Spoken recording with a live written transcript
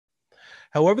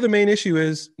However, the main issue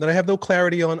is that I have no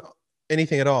clarity on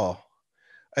anything at all.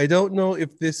 I don't know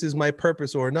if this is my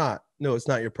purpose or not. No, it's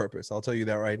not your purpose. I'll tell you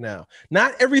that right now.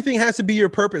 Not everything has to be your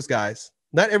purpose, guys.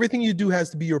 Not everything you do has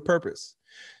to be your purpose.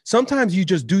 Sometimes you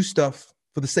just do stuff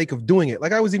for the sake of doing it.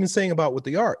 Like I was even saying about with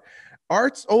the art.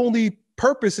 Art's only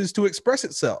purpose is to express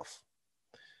itself.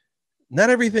 Not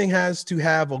everything has to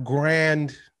have a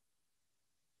grandiose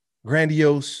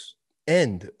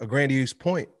end, a grandiose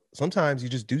point. Sometimes you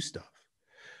just do stuff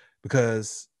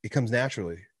because it comes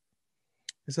naturally.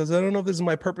 It says, I don't know if this is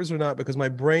my purpose or not because my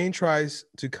brain tries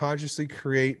to consciously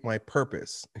create my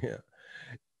purpose. Yeah.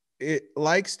 It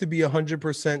likes to be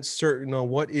 100% certain on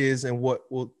what is and what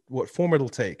form it'll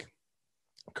take.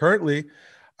 Currently,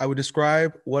 I would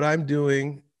describe what I'm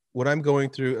doing, what I'm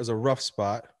going through as a rough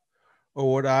spot,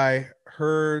 or what I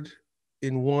heard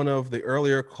in one of the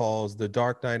earlier calls, the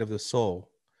dark night of the soul.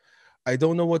 I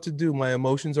don't know what to do. My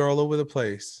emotions are all over the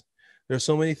place. There's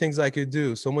so many things I could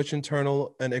do, so much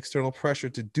internal and external pressure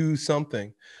to do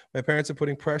something. My parents are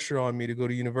putting pressure on me to go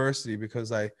to university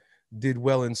because I did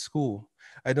well in school.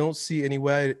 I don't see any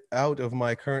way out of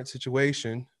my current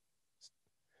situation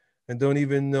and don't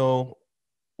even know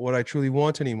what I truly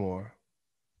want anymore.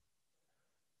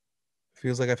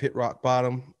 Feels like I've hit rock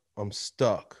bottom. I'm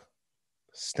stuck.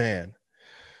 Stan.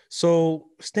 So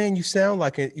Stan, you sound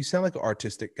like an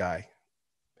artistic guy.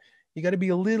 You got to be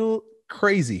a little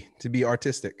crazy to be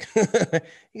artistic.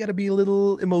 You got to be a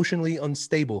little emotionally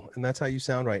unstable. And that's how you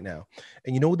sound right now.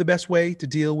 And you know the best way to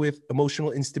deal with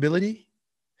emotional instability?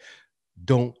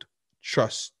 Don't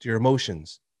trust your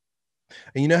emotions.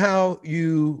 And you know how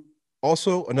you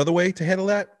also, another way to handle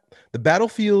that? The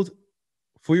battlefield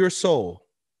for your soul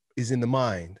is in the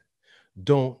mind.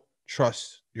 Don't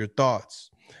trust your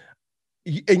thoughts.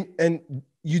 And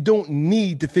you don't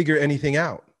need to figure anything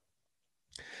out.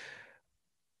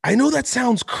 I know that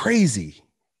sounds crazy.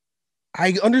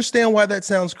 I understand why that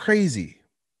sounds crazy.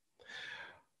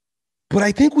 But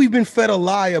I think we've been fed a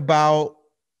lie about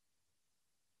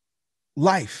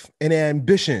life and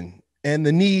ambition and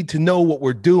the need to know what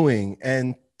we're doing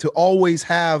and to always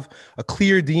have a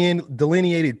clear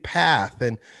delineated path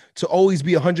and to always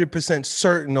be 100%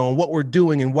 certain on what we're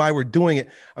doing and why we're doing it.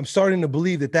 I'm starting to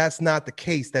believe that that's not the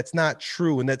case. That's not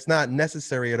true. And that's not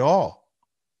necessary at all.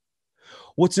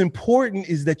 What's important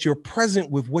is that you're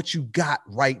present with what you got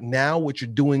right now, what you're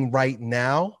doing right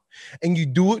now, and you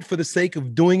do it for the sake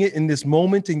of doing it in this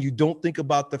moment, and you don't think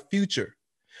about the future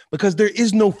because there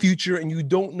is no future and you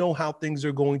don't know how things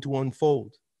are going to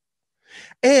unfold.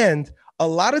 And a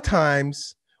lot of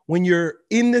times when you're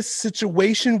in this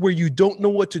situation where you don't know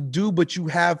what to do, but you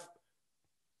have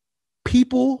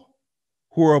people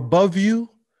who are above you,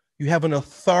 you have an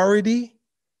authority,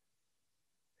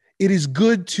 it is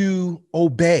good to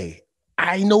obey.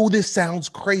 I know this sounds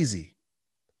crazy,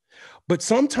 but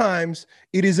sometimes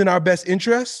it is in our best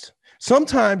interest.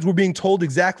 Sometimes we're being told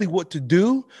exactly what to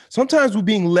do. Sometimes we're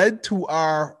being led to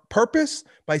our purpose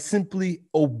by simply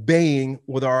obeying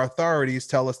what our authorities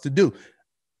tell us to do.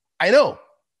 I know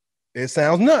it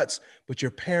sounds nuts, but your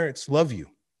parents love you.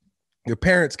 Your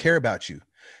parents care about you.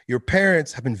 Your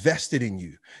parents have invested in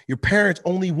you. Your parents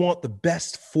only want the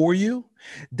best for you.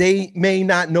 They may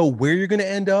not know where you're going to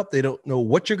end up. They don't know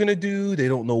what you're going to do. They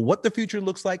don't know what the future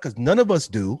looks like because none of us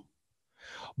do.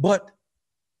 But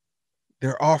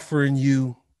they're offering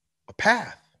you a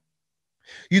path.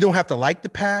 You don't have to like the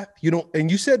path. You don't, and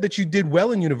you said that you did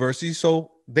well in university,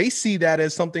 so they see that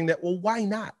as something that, well, why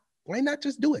not? Why not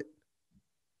just do it?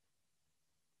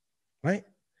 Right?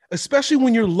 Especially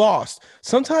when you're lost.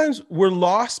 Sometimes we're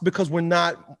lost because we're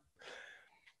not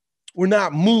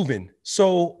moving.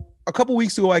 So a couple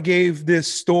weeks ago, I gave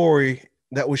this story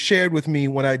that was shared with me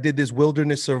when I did this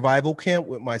wilderness survival camp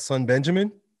with my son,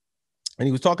 Benjamin. And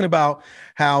he was talking about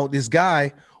how this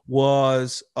guy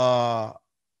was, lost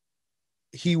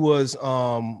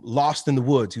in the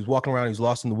woods. He was walking around, he was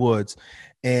lost in the woods.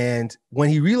 And when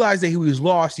he realized that he was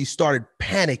lost, he started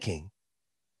panicking.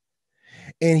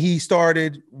 And he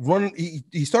started running,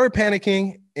 he started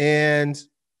panicking and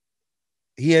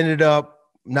he ended up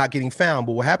not getting found.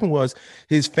 But what happened was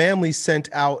his family sent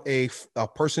out a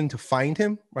person to find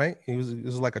him, right? It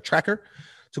was like a tracker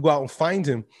to go out and find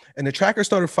him. And the tracker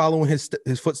started following his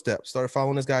footsteps, started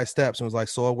following this guy's steps and was like,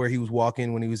 saw where he was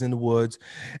walking when he was in the woods.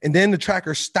 And then the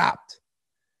tracker stopped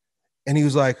and he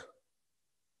was like,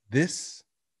 this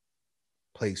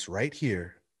place right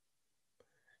here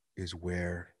is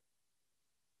where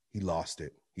he lost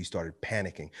it. He started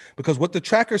panicking because what the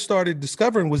tracker started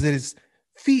discovering was that his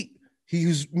feet, he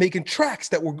was making tracks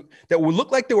that would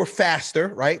look like they were faster,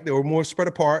 right? They were more spread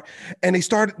apart, and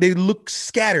they looked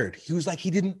scattered. He was like,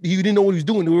 he didn't know what he was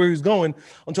doing, where he was going,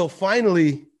 until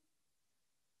finally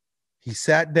he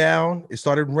sat down, it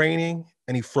started raining,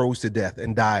 and he froze to death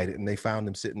and died, and they found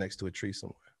him sitting next to a tree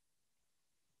somewhere.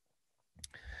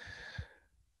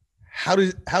 How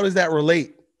does that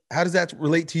relate? How does that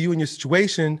relate to you in your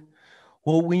situation?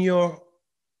 Well, when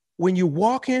you're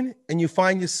walking and you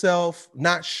find yourself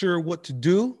not sure what to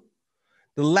do,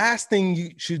 the last thing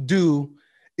you should do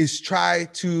is try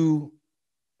to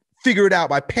figure it out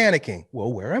by panicking.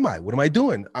 Well, where am I? What am I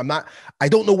doing? I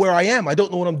don't know where I am. I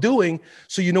don't know what I'm doing.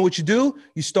 So you know what you do?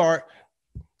 You start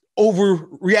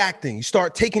overreacting. You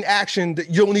start taking action that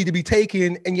you don't need to be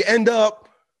taking, and you end up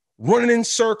running in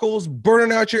circles,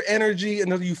 burning out your energy,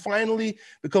 and then you finally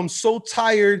become so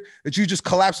tired that you just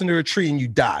collapse under a tree and you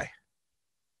die.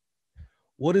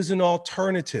 What is an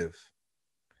alternative?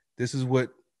 This is what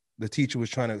the teacher was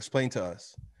trying to explain to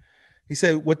us. He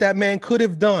said what that man could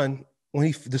have done when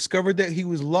he discovered that he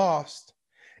was lost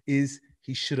is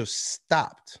he should have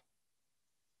stopped.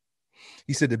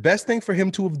 He said the best thing for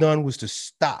him to have done was to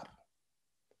stop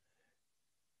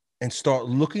and start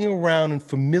looking around and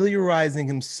familiarizing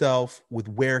himself with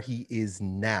where he is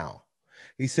now.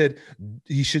 He said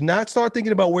he should not start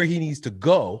thinking about where he needs to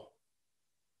go.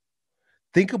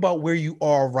 Think about where you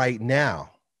are right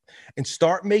now and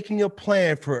start making a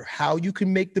plan for how you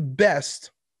can make the best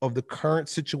of the current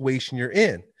situation you're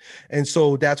in. And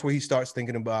so that's where he starts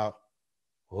thinking about,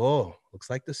 oh, looks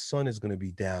like the sun is going to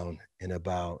be down in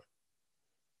about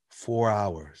 4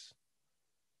 hours.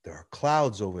 There are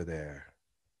clouds over there.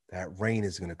 That rain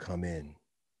is going to come in.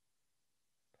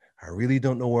 I really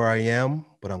don't know where I am,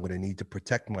 but I'm going to need to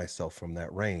protect myself from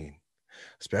that rain,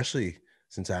 especially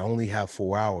since I only have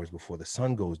 4 hours before the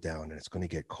sun goes down and it's going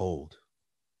to get cold.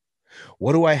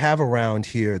 What do I have around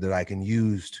here that I can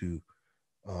use to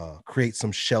create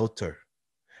some shelter?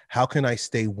 How can I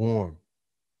stay warm?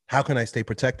 How can I stay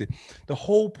protected? The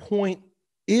whole point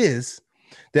is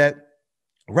that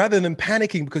rather than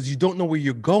panicking because you don't know where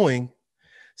you're going,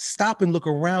 stop and look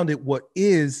around at what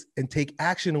is and take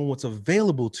action on what's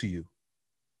available to you,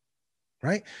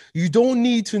 right? You don't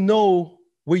need to know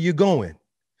where you're going.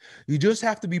 You just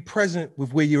have to be present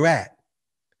with where you're at,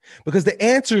 because the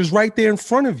answer is right there in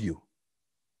front of you.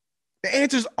 The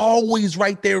answer is always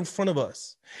right there in front of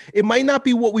us. It might not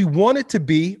be what we want it to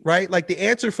be, right? Like the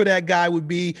answer for that guy would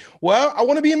be, well, I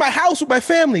want to be in my house with my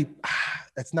family.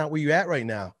 That's not where you're at right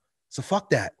now. So fuck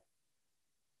that.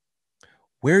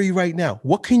 Where are you right now?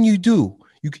 What can you do?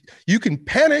 You can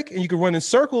panic and you can run in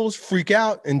circles, freak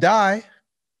out and die.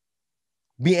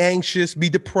 Be anxious, be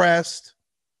depressed.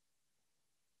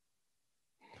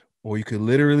 Or you could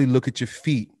literally look at your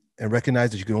feet and recognize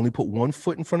that you can only put one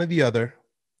foot in front of the other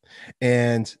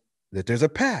and that there's a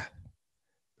path.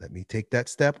 Let me take that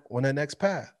step on that next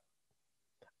path.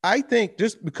 I think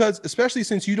just because, especially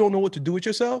since you don't know what to do with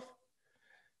yourself,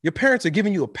 your parents are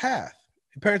giving you a path.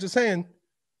 Your parents are saying,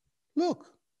 look,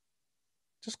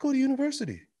 just go to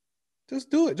university.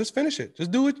 Just do it. Just finish it. Just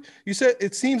do it. You said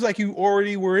it seems like you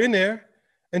already were in there.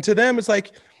 And to them, it's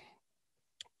like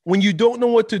when you don't know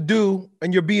what to do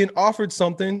and you're being offered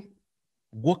something,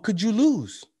 what could you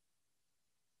lose?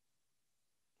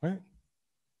 Right?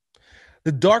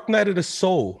 The dark night of the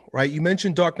soul, right? You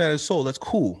mentioned dark night of the soul. That's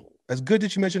cool. That's good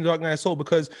that you mentioned the dark night of the soul,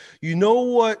 because you know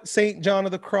what St. John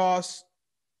of the Cross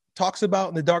talks about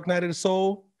in the dark night of the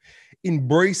soul?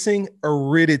 Embracing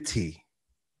aridity,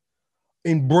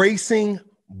 embracing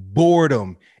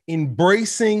boredom,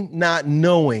 embracing not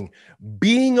knowing,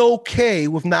 being okay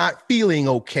with not feeling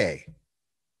okay.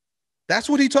 That's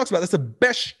what he talks about. That's the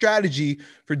best strategy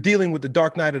for dealing with the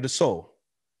dark night of the soul.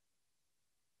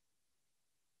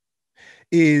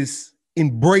 Is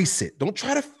embrace it. Don't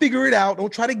try to figure it out.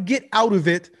 Don't try to get out of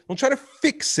it. Don't try to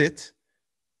fix it.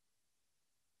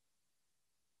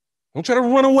 Don't try to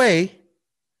run away.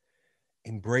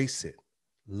 Embrace it.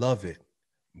 Love it.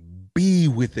 Be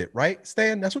with it, right,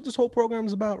 Stan? That's what this whole program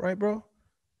is about, right, bro?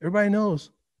 Everybody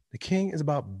knows the king is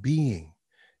about being.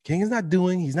 King is not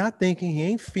doing. He's not thinking. He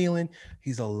ain't feeling.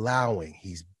 He's allowing.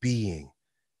 He's being.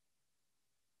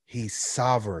 He's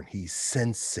sovereign. He's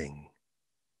sensing.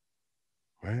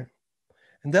 Right?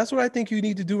 And that's what I think you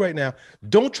need to do right now.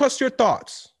 Don't trust your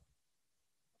thoughts.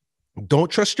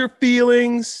 Don't trust your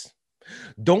feelings.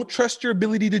 Don't trust your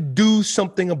ability to do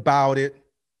something about it.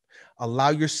 Allow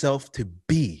yourself to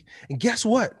be. And guess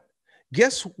what?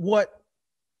 Guess what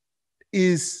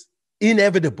is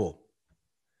inevitable?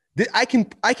 I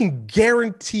can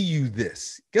guarantee you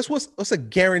this. Guess what's a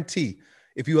guarantee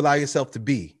if you allow yourself to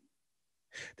be?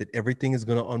 that everything is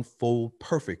going to unfold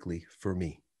perfectly for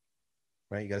me,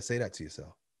 right? You got to say that to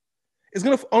yourself. It's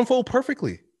going to unfold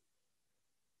perfectly.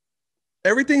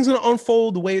 Everything's going to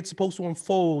unfold the way it's supposed to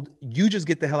unfold. You just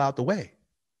get the hell out the way.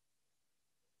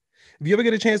 If you ever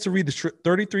get a chance to read the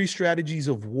 33 Strategies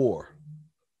of War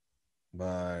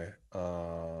by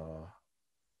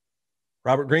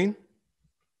Robert Greene,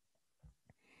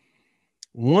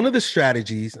 one of the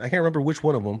strategies, I can't remember which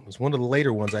one of them, it's one of the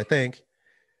later ones, I think,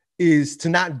 is to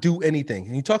not do anything.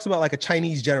 And he talks about like a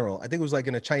Chinese general. I think it was like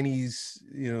in a Chinese,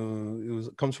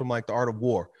 it comes from like the Art of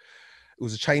War. It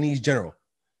was a Chinese general.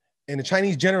 And the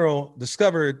Chinese general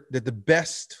discovered that the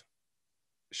best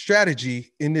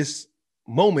strategy in this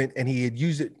moment, and he had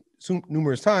used it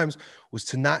numerous times, was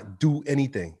to not do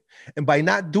anything. And by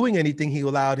not doing anything, he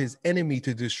allowed his enemy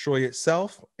to destroy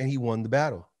itself, and he won the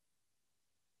battle.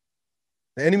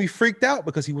 The enemy freaked out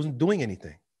because he wasn't doing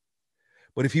anything.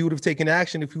 But if he would have taken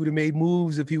action, if he would have made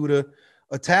moves, if he would have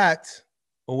attacked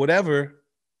or whatever,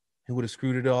 he would have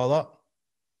screwed it all up.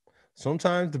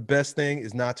 Sometimes the best thing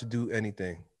is not to do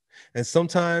anything. And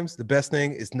sometimes the best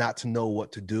thing is not to know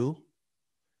what to do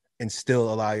and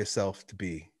still allow yourself to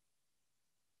be.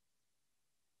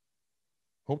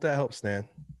 Hope that helps, Stan.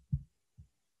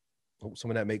 Hope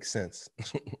some of that makes sense.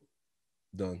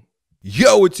 Done.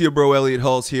 Yo, it's your bro Elliott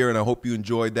Hulse here, and I hope you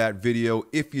enjoyed that video.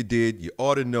 If you did, you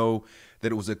ought to know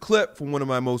that it was a clip from one of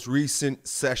my most recent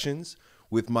sessions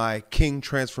with my King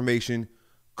Transformation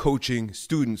coaching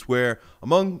students, where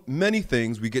among many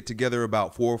things, we get together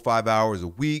about 4 or 5 hours a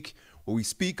week where we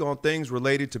speak on things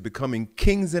related to becoming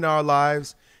kings in our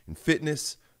lives, in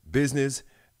fitness, business,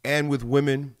 and with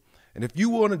women. And if you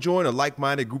want to join a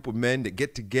like-minded group of men that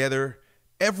get together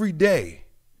every day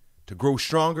to grow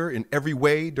stronger in every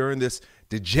way during this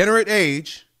degenerate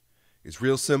age, it's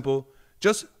real simple.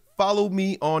 Just follow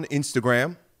me on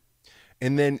Instagram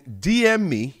and then DM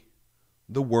me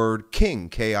the word King,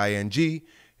 K-I-N-G,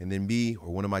 and then me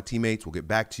or one of my teammates will get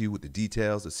back to you with the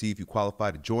details to see if you qualify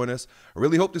to join us. I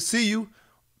really hope to see you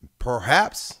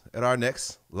perhaps at our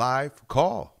next live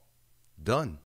call. Done.